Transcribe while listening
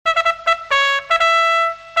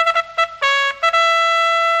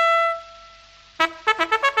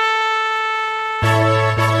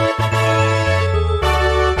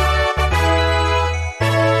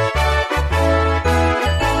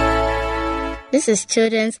This is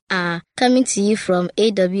Children's Hour, coming to you from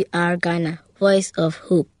AWR Ghana, Voice of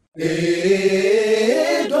Hope. AWR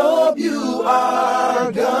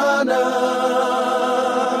Ghana,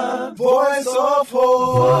 Voice of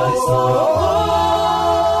Hope.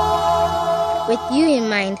 With you in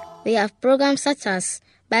mind, we have programs such as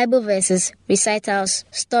Bible verses, recitals,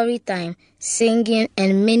 story time, singing,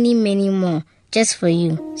 and many, many more just for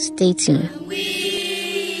you. Stay tuned.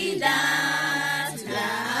 We that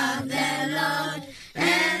love the Lord,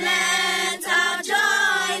 and let our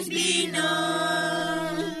joys be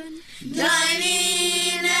known. Join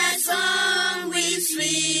in a song with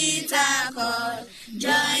sweet accord.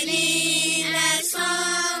 Join in a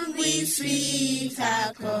song with sweet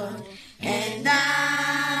accord. And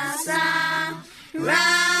dance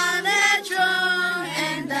round the throne,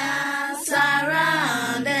 and dance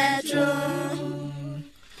around the throne.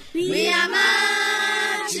 We are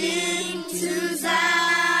marching to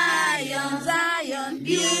Zion, Zion,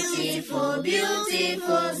 beautiful,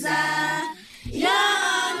 beautiful Zion.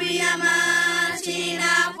 We are marching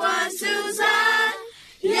upwards to Zion,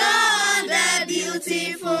 the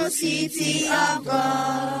beautiful city of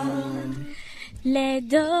God. Let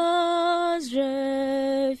those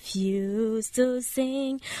refuse to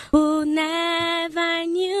sing who never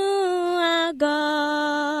knew our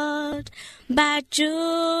God, but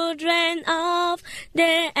children of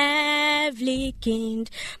the heavenly King,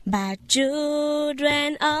 but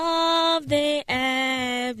children of the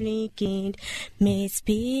heavenly King may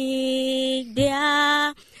speak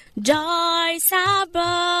their joys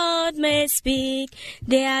abroad, may speak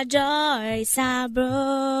their joys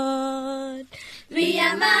abroad. We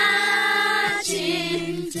are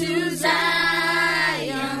marching to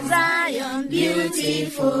Zion, Zion,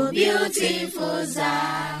 beautiful, beautiful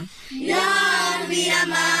Zion. We are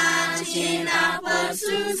marching upwards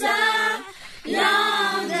to Zion,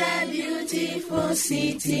 the beautiful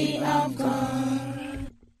city of God.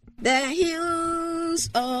 The hills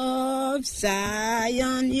of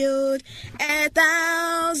Zion yield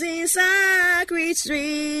 1,000 sacred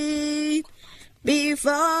streets.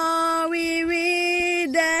 Before we reach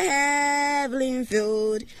the heavenly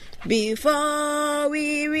field, before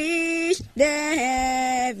we reach the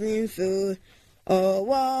heavenly field, or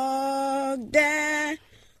walk the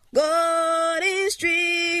golden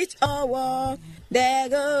streets, or walk the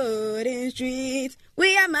golden streets,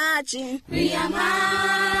 we are marching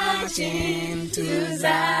to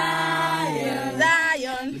Zion,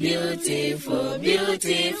 Zion, beautiful,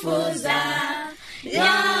 beautiful Zion. We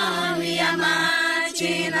are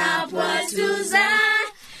marching upwards to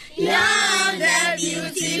Zion, the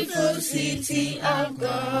beautiful city of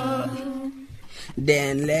God.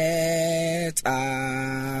 Then let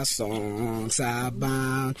our songs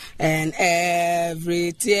abound, and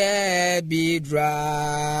every tear be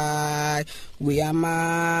dry. We are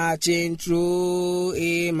marching through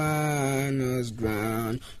Emmanuel's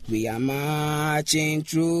ground. We are marching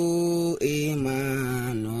through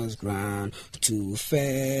Emmanuel's ground to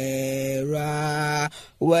fairer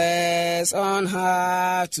west on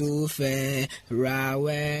high, to fairer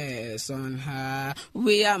west on high.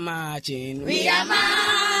 We are marching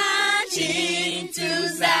to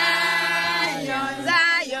Zion,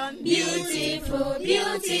 Zion, beautiful,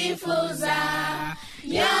 beautiful Zion.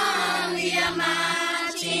 We are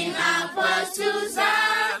marching upwards to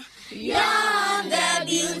Zion, the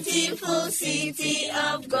beautiful city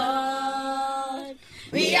of God.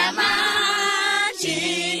 We are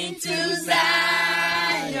marching to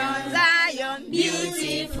Zion, Zion,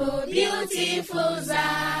 beautiful, beautiful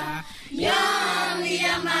Zion. We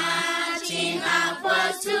are marching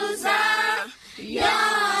upwards to Zion,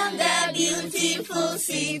 the beautiful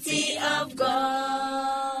city of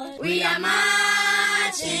God. We are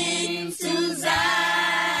marching to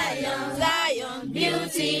Zion, Zion,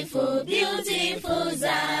 beautiful, beautiful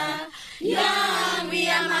Zion. We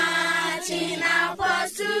are marching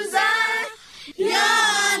upwards to Zion,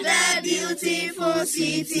 the beautiful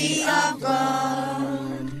city of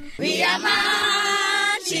God. We are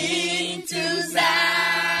marching to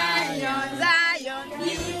Zion, Zion,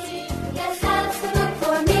 beautiful. Yes, that's the book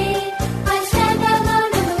for me. I stand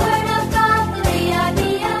alone in the word of God, the day I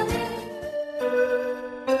be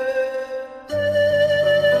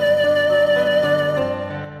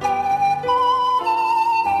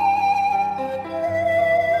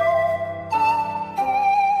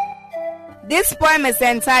This poem is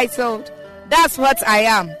entitled, That's What I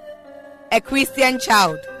Am, a Christian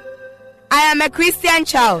Child. I am a Christian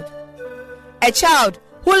child, a child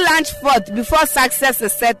who launched forth before success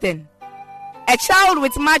is certain, a child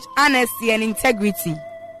with much honesty and integrity,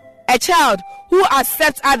 a child who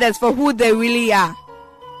accepts others for who they really are,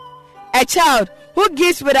 a A child who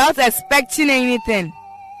gives without expecting anything.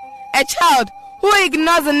 A child who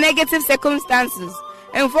ignores the negative circumstances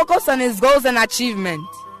and focuses on his goals and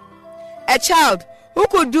achievements. A child who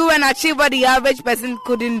could do and achieve what the average person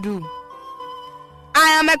couldn't do.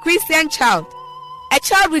 I am a Christian child. A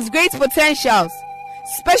child with great potentials,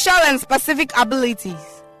 special and specific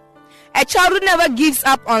abilities. A child who never gives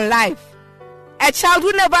up on life. A child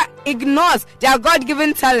who never ignores their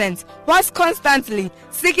God-given talents, was constantly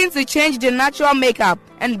seeking to change their natural makeup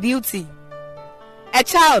and beauty. A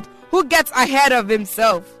child who gets ahead of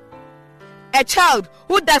himself. A child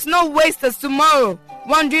who does not waste his tomorrow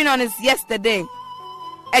wandering on his yesterday.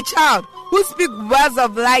 A child who speaks words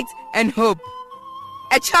of light and hope.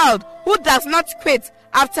 A child who does not quit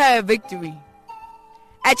after a victory.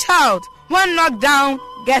 A child when knocked down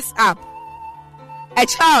gets up. A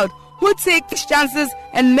child who takes chances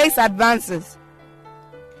and makes advances.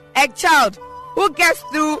 A child who gets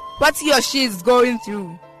through what he or she is going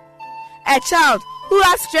through. A child who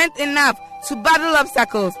has strength enough to battle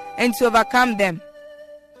obstacles and to overcome them.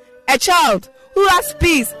 A child who has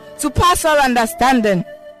peace to pass all understanding.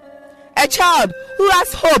 A child who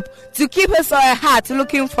has hope to keep his or her heart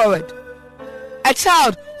looking forward. A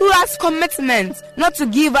child who has commitment not to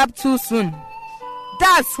give up too soon.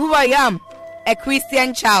 That's who I am, a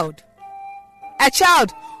Christian child. A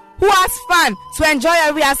child who has fun to enjoy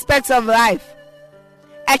every aspect of life.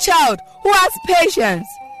 A child who has patience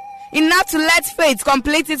enough to let faith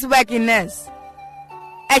complete its work in us.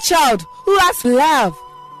 A child who has love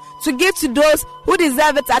to give to those who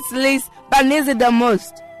deserve it at least but needs it the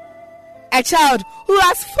most. A child who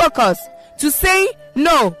has focus to say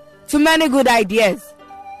no to many good ideas.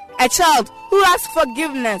 A child who has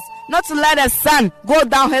forgiveness not to let a son go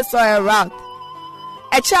down his or her route.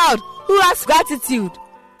 A child who has gratitude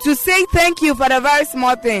to say thank you for the very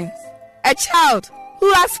small things. A child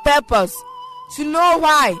who has purpose to know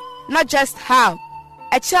why, not just how.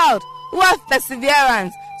 A child who has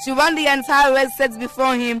perseverance to run the entire race set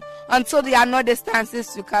before him until there are no distances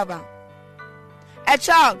to cover. A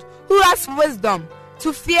child who has wisdom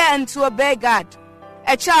to fear and to obey God.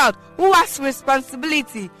 A child who has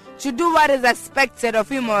responsibility to do what is expected of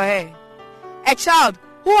him or her. A child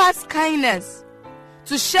who has kindness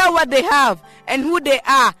to share what they have and who they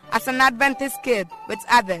are as an Adventist kid with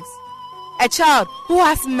others. A child who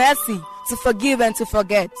has mercy to forgive and to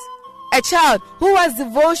forget. A child who has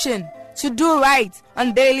devotion to do right on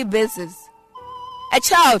a daily basis. A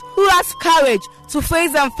child who has courage to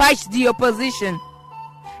face and fight the opposition.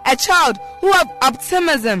 A child who has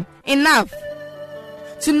optimism enough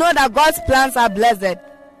to know that God's plans are blessed.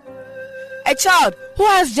 A child who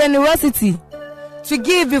has generosity to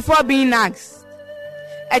give before being asked.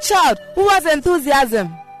 A child who has enthusiasm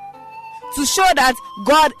to show that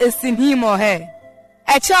God is in him or her.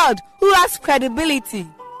 A child who has credibility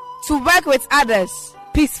to work with others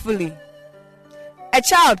peacefully. A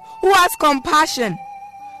child who has compassion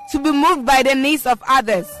to be moved by the needs of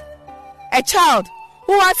others. A child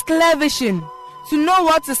who has clear vision to know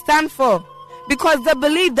what to stand for, because they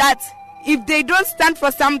believe that if they don't stand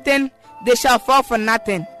for something, they shall fall for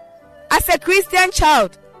nothing. As a Christian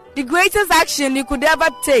child, the greatest action you could ever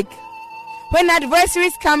take when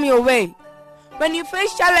adversaries come your way, when you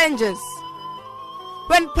face challenges,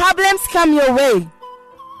 when problems come your way,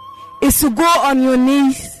 is to go on your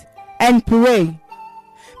knees and pray.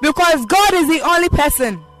 Because God is the only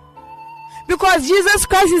person. Because Jesus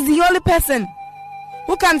Christ is the only person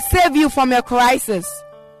who can save you from your crisis.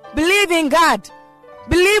 Believe in God.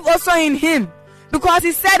 Believe also in Him. Because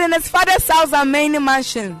He said in His Father's house are many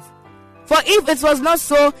mansions. For if it was not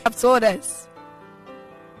so, He have told us.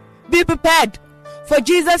 Be prepared, for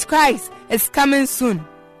Jesus Christ is coming soon.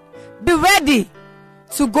 Be ready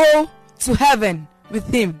to go to heaven with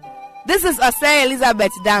Him. This is Osei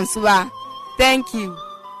Elizabeth Dansua. Thank you.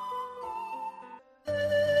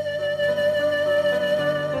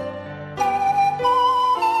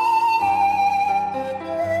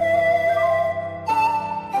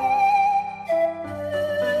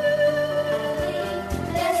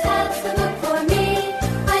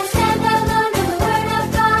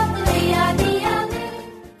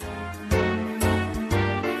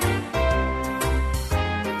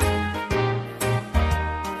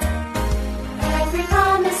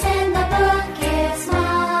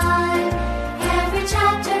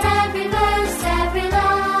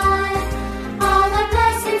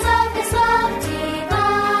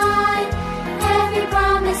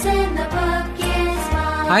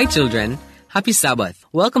 Hi children, happy Sabbath.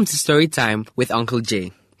 Welcome to Story Time with Uncle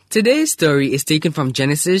Jay. Today's story is taken from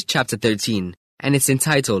Genesis chapter 13 and it's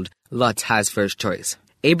entitled Lot Has First Choice.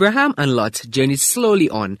 Abraham and Lot journeyed slowly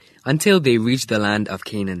on until they reached the land of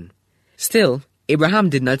Canaan. Still, Abraham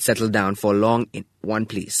did not settle down for long in one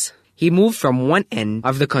place. He moved from one end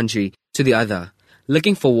of the country to the other,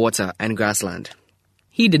 looking for water and grassland.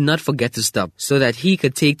 He did not forget to stop so that he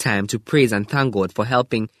could take time to praise and thank God for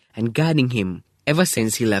helping and guiding him ever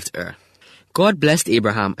since he left Ur. God blessed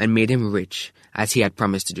Abraham and made him rich, as he had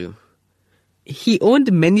promised to do. He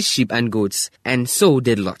owned many sheep and goats, and so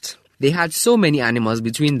did Lot. They had so many animals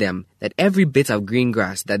between them that every bit of green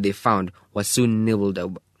grass that they found was soon nibbled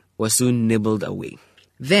away.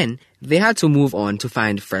 Then they had to move on to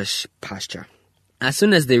find fresh pasture. As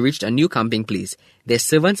soon as they reached a new camping place, their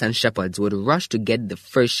servants and shepherds would rush to get the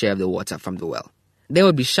first share of the water from the well. There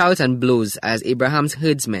would be shouts and blows as Abraham's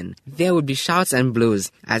herdsmen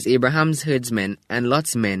and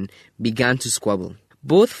Lot's men began to squabble.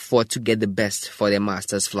 Both fought to get the best for their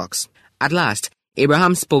master's flocks. At last,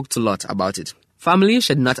 Abraham spoke to Lot about it. "Families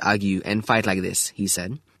should not argue and fight like this," he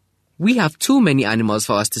said. "We have too many animals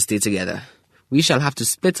for us to stay together. We shall have to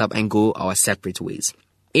split up and go our separate ways."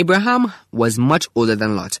 Abraham was much older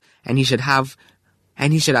than Lot, and he should have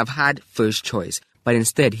had first choice. But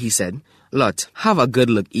instead he said, "Lot, have a good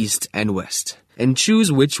look east and west, and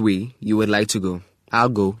choose which way you would like to go. I'll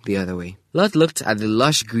go the other way." Lot looked at the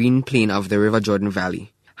lush green plain of the River Jordan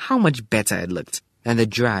Valley. How much better it looked than the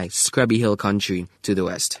dry, scrubby hill country to the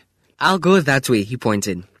west. "I'll go that way," he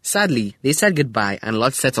pointed. Sadly, they said goodbye, and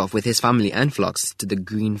Lot set off with his family and flocks to the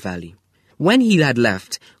green valley. When he had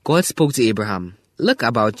left, God spoke to Abraham. "Look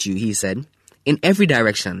about you," he said. "In every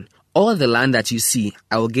direction, all the land that you see,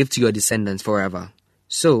 I will give to your descendants forever."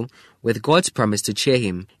 So, with God's promise to cheer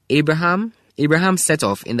him, Abraham set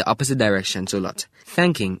off in the opposite direction to Lot,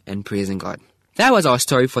 thanking and praising God. That was our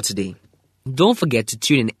story for today. Don't forget to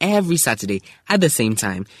tune in every Saturday at the same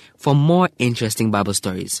time for more interesting Bible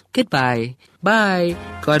stories. Goodbye. Bye.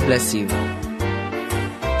 God bless you.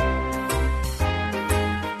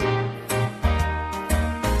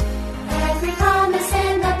 Every promise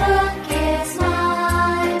in the book is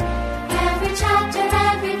mine. Every chapter,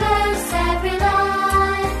 every verse, every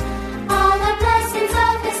line. All the blessings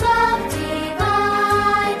of His love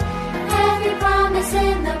divine. Every promise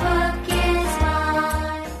in the book is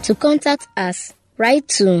mine. To contact us, write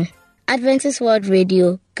to Adventist World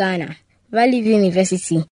Radio, Ghana, Valley View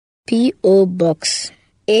University, P.O. Box,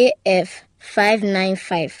 AF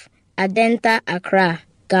 595, Adenta, Accra,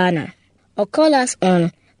 Ghana. Or call us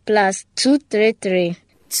on +233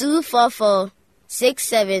 244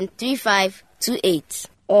 673528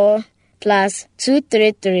 or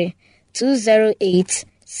 +233 208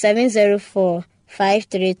 704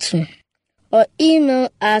 532. Or email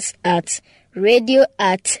us at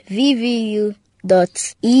radio@vvu.edu.gh.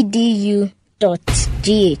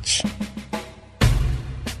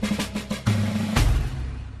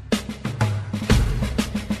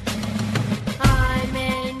 I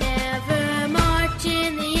may never march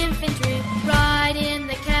in the infantry, ride in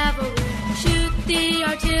the cavalry, shoot the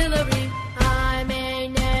artillery. I may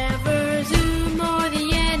never zoom o'er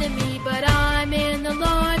the enemy, but I'm in the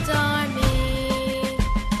Lord's army.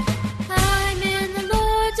 I'm in the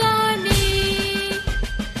Lord's army.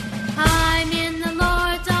 I'm in the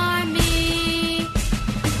Lord's army.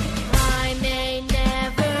 I may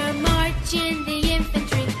never march in the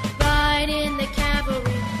infantry, ride in the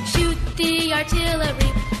cavalry, shoot the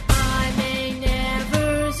artillery. I may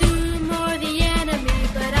never zoom o'er the enemy,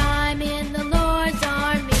 but I'm in the Lord's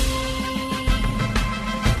army.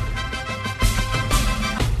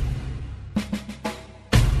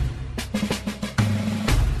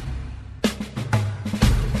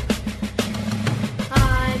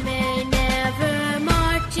 I may never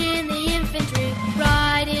march in the infantry,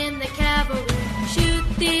 ride in the cavalry, shoot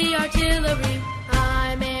the artillery.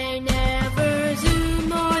 I may never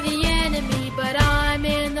zoom o'er the enemy, but I'm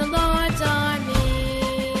in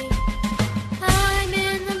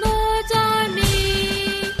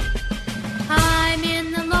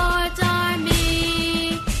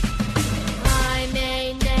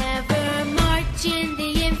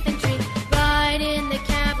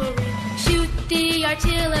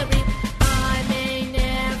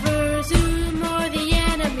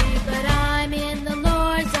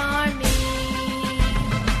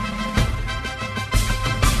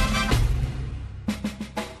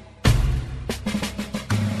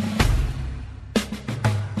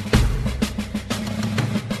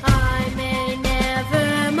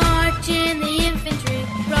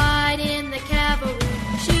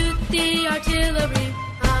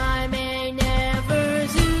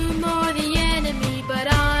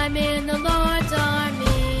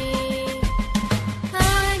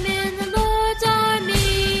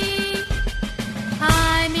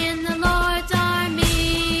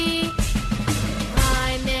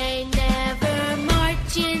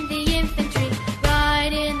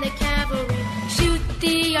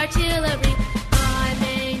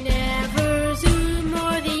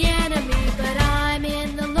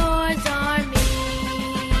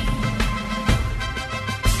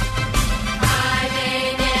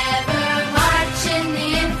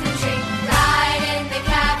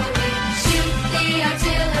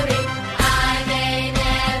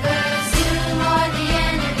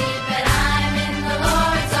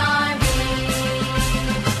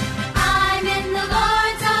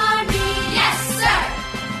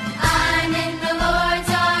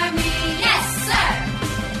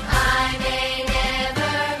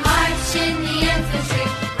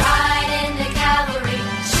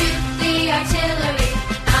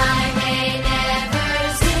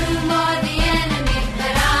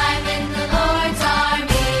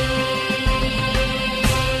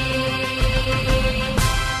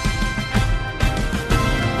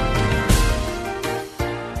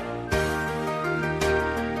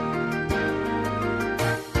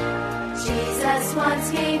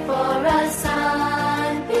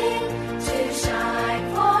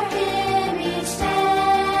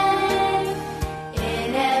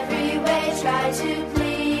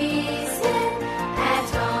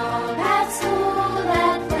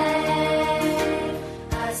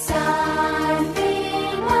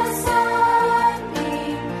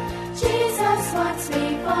wants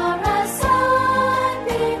me for a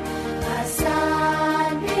sunbeam, a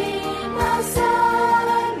sunbeam, a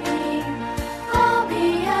sunbeam. I'll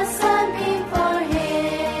be a sunbeam for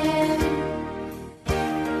him.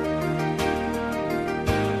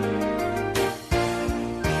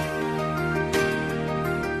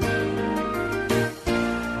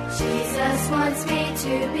 Jesus wants me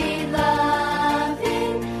to be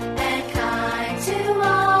loving and kind to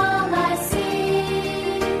all I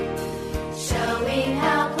see, showing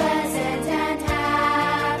how pleasant and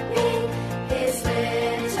happy his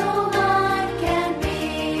little life can be.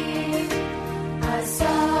 A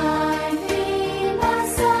sunbeam,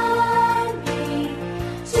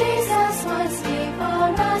 Jesus wants me for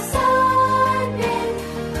a sunbeam,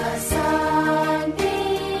 a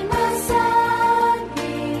sunbeam, a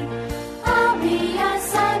sunbeam. I'll be a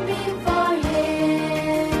sunbeam for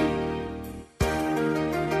him.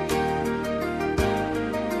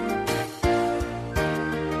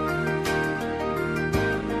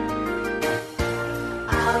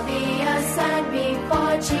 I'll be a sunbeam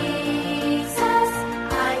for Jesus.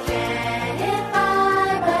 I can if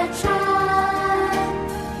I but try,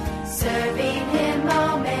 serving him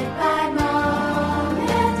moment by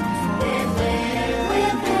moment, then live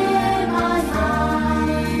with him on high.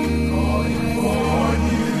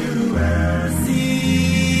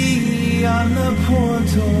 See on the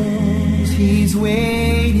portals, he's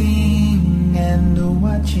waiting and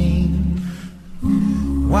watching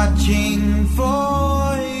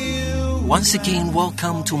for you. Once again,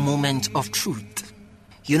 welcome to Moment of Truth.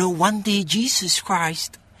 You know, one day Jesus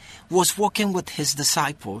Christ was walking with his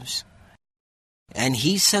disciples, and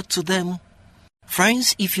he said to them,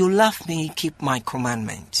 "Friends, if you love me, keep my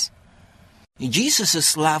commandments."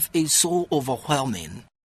 Jesus' love is so overwhelming,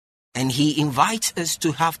 and he invites us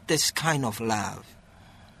to have this kind of love.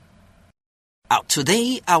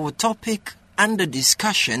 Today, our topic under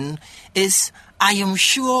discussion is, I am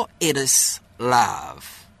sure it is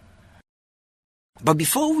love. But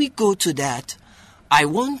before we go to that, I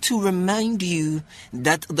want to remind you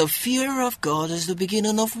that the fear of God is the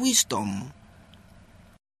beginning of wisdom.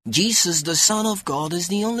 Jesus, the Son of God, is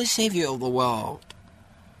the only Savior of the world.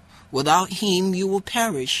 Without him, you will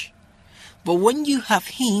perish. But when you have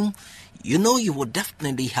him, you know you will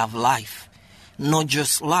definitely have life. Not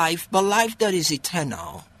just life, but life that is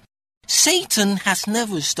eternal. Satan has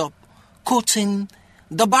never stopped quoting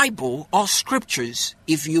the Bible or scriptures,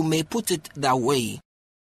 if you may put it that way.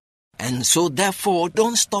 And so therefore,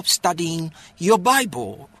 don't stop studying your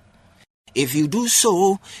Bible. If you do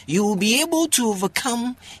so, you will be able to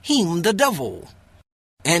overcome him, the devil.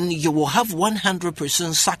 And you will have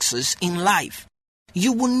 100% success in life.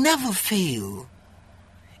 You will never fail.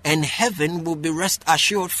 And heaven will be rest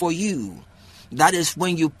assured for you. That is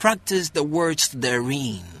when you practice the words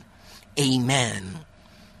therein. Amen.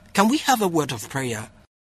 Can we have a word of prayer?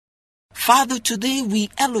 Father, today we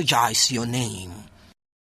eulogize your name.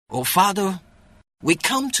 Oh Father, we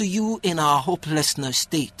come to you in our hopelessness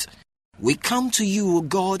state. We come to you, O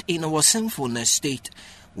God, in our sinfulness state.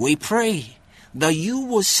 We pray that you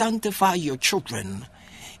will sanctify your children.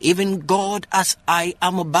 Even God, as I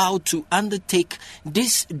am about to undertake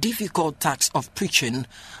this difficult task of preaching,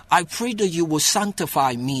 I pray that you will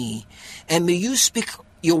sanctify me, and may you speak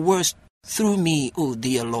your words through me, O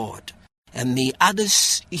dear Lord. And may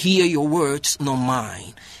others hear your words, not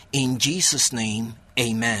mine. In Jesus' name,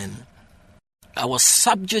 amen. Our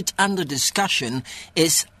subject under discussion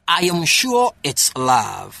is, I am sure it's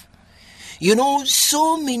love. You know,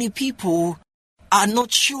 so many people are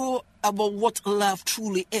not sure about what love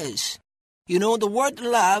truly is. You know, the word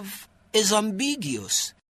love is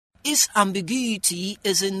ambiguous. Its ambiguity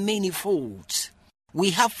is in many folds.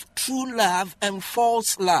 We have true love and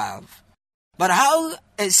false love. But how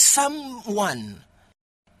is someone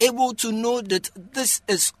able to know that this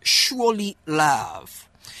is surely love?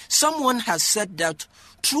 Someone has said that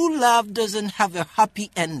true love doesn't have a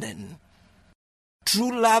happy ending.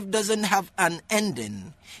 True love doesn't have an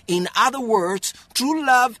ending. In other words, true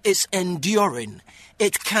love is enduring.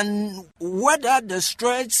 It can weather the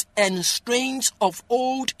stress and strains of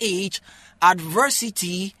old age,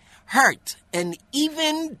 adversity, hurt, and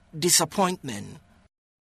even disappointment.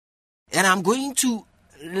 And I'm going to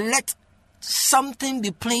let something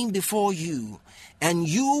be plain before you, and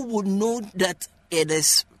you would know that it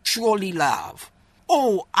is surely love.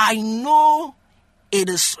 Oh, I know it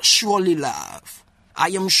is surely love. I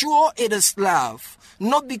am sure it is love,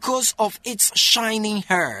 not because of its shining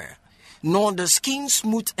hair, nor the skin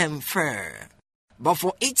smooth and fair, but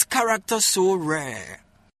for its character so rare.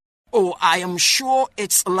 Oh, I am sure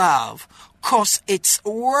it's love, 'cause its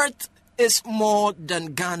worth is more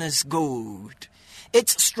than Ghana's gold.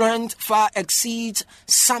 Its strength far exceeds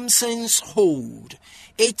Samson's hold.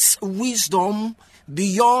 Its wisdom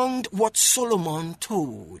beyond what Solomon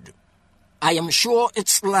told. I am sure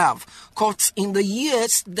its love, caught in the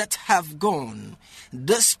years that have gone,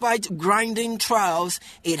 despite grinding trials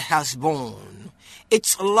it has borne.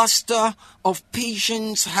 Its luster of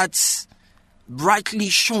patience has brightly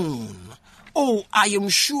shone. Oh, I am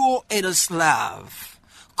sure it is love,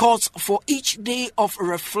 cause for each day of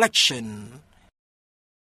reflection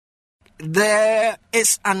there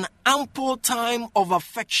is an ample time of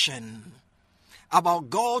affection about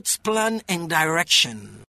God's plan and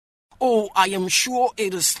direction. Oh, I am sure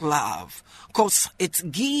it is love, cause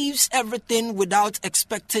it gives everything without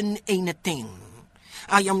expecting anything.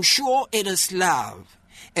 I am sure it is love,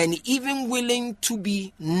 and even willing to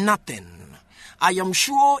be nothing. I am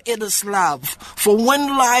sure it is love, for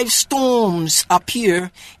when life's storms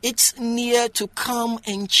appear, it's near to come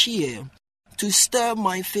and cheer, to stir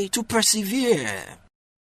my faith to persevere.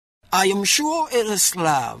 I am sure it is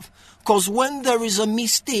love, cause when there is a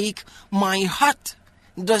mistake, my heart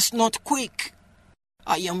does not quake.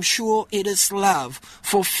 I am sure it is love,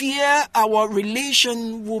 for fear our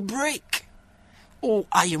relation will break. Oh,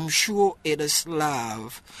 I am sure it is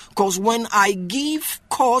love, cause when I give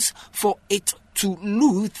cause for it to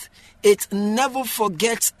lose, it never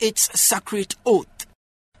forgets its sacred oath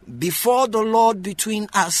before the Lord between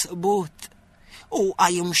us both. Oh,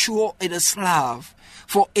 I am sure it is love,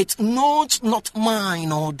 for it knows not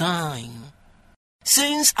mine or thine.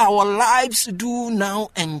 Since our lives do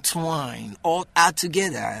now entwine, all are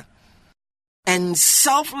together, and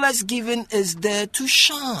selfless giving is there to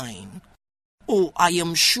shine. Oh, I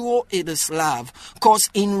am sure it is love,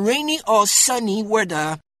 cause in rainy or sunny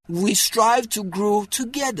weather, we strive to grow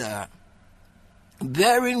together,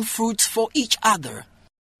 bearing fruits for each other.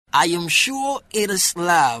 I am sure it is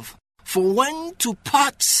love, for when to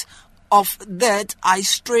paths of that I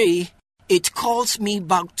stray, it calls me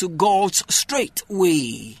back to God's straight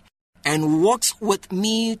way, and walks with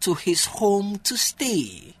me to his home to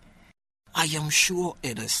stay. I am sure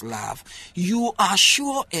it is love. You are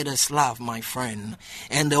sure it is love, my friend.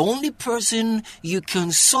 And the only person you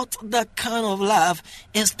can sort that kind of love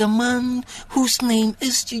is the man whose name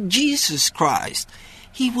is Jesus Christ.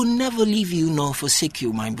 He will never leave you nor forsake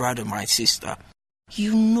you, my brother, my sister.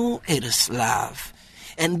 You know it is love.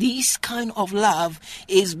 And this kind of love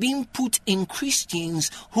is being put in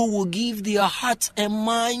Christians who will give their hearts and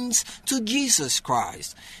minds to Jesus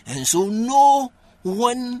Christ. And so know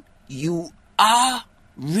when you are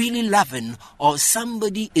really loving or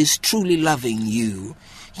somebody is truly loving you,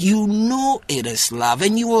 you know it is love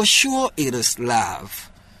and you are sure it is love.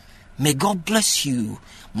 May God bless you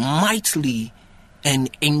mightily and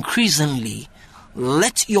increasingly.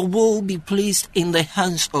 Let your will be placed in the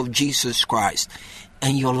hands of Jesus Christ,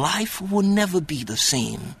 and your life will never be the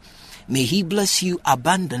same. May he bless you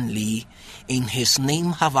abundantly. In his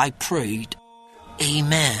name have I prayed.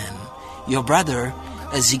 Amen. Your brother,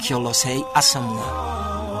 Ezekiel Osei Asamoah.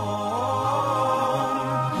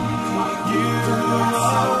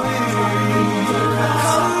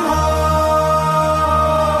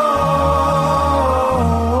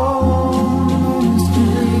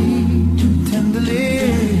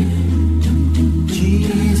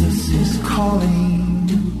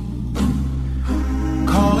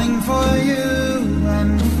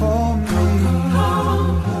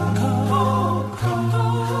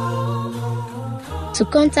 To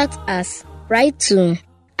contact us, write to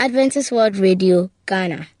Adventist World Radio,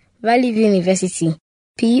 Ghana, Valley View University,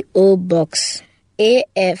 P.O. Box,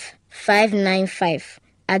 AF 595,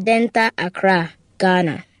 Adenta, Accra,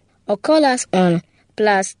 Ghana. Or call us on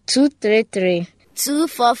 +233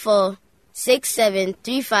 244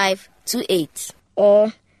 673528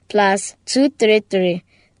 or +233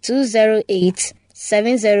 208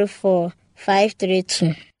 704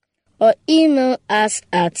 532. Or email us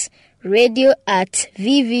at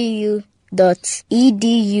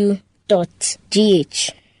radio@vvu.edu.gh.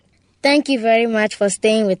 Thank you very much for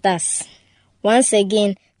staying with us. Once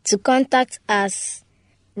again, to contact us,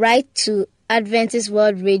 write to Adventist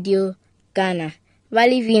World Radio, Ghana,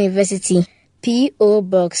 Valley View University, P.O.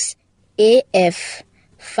 Box, AF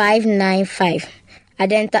 595,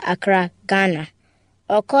 Adenta, Accra, Ghana.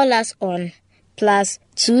 Or call us on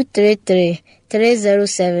 +233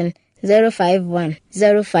 307 051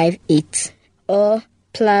 058 or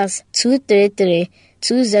 +233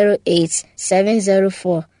 208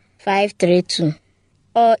 704 532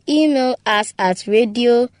 or email us at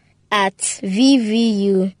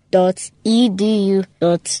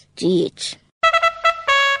radio@vvu.edu.gh.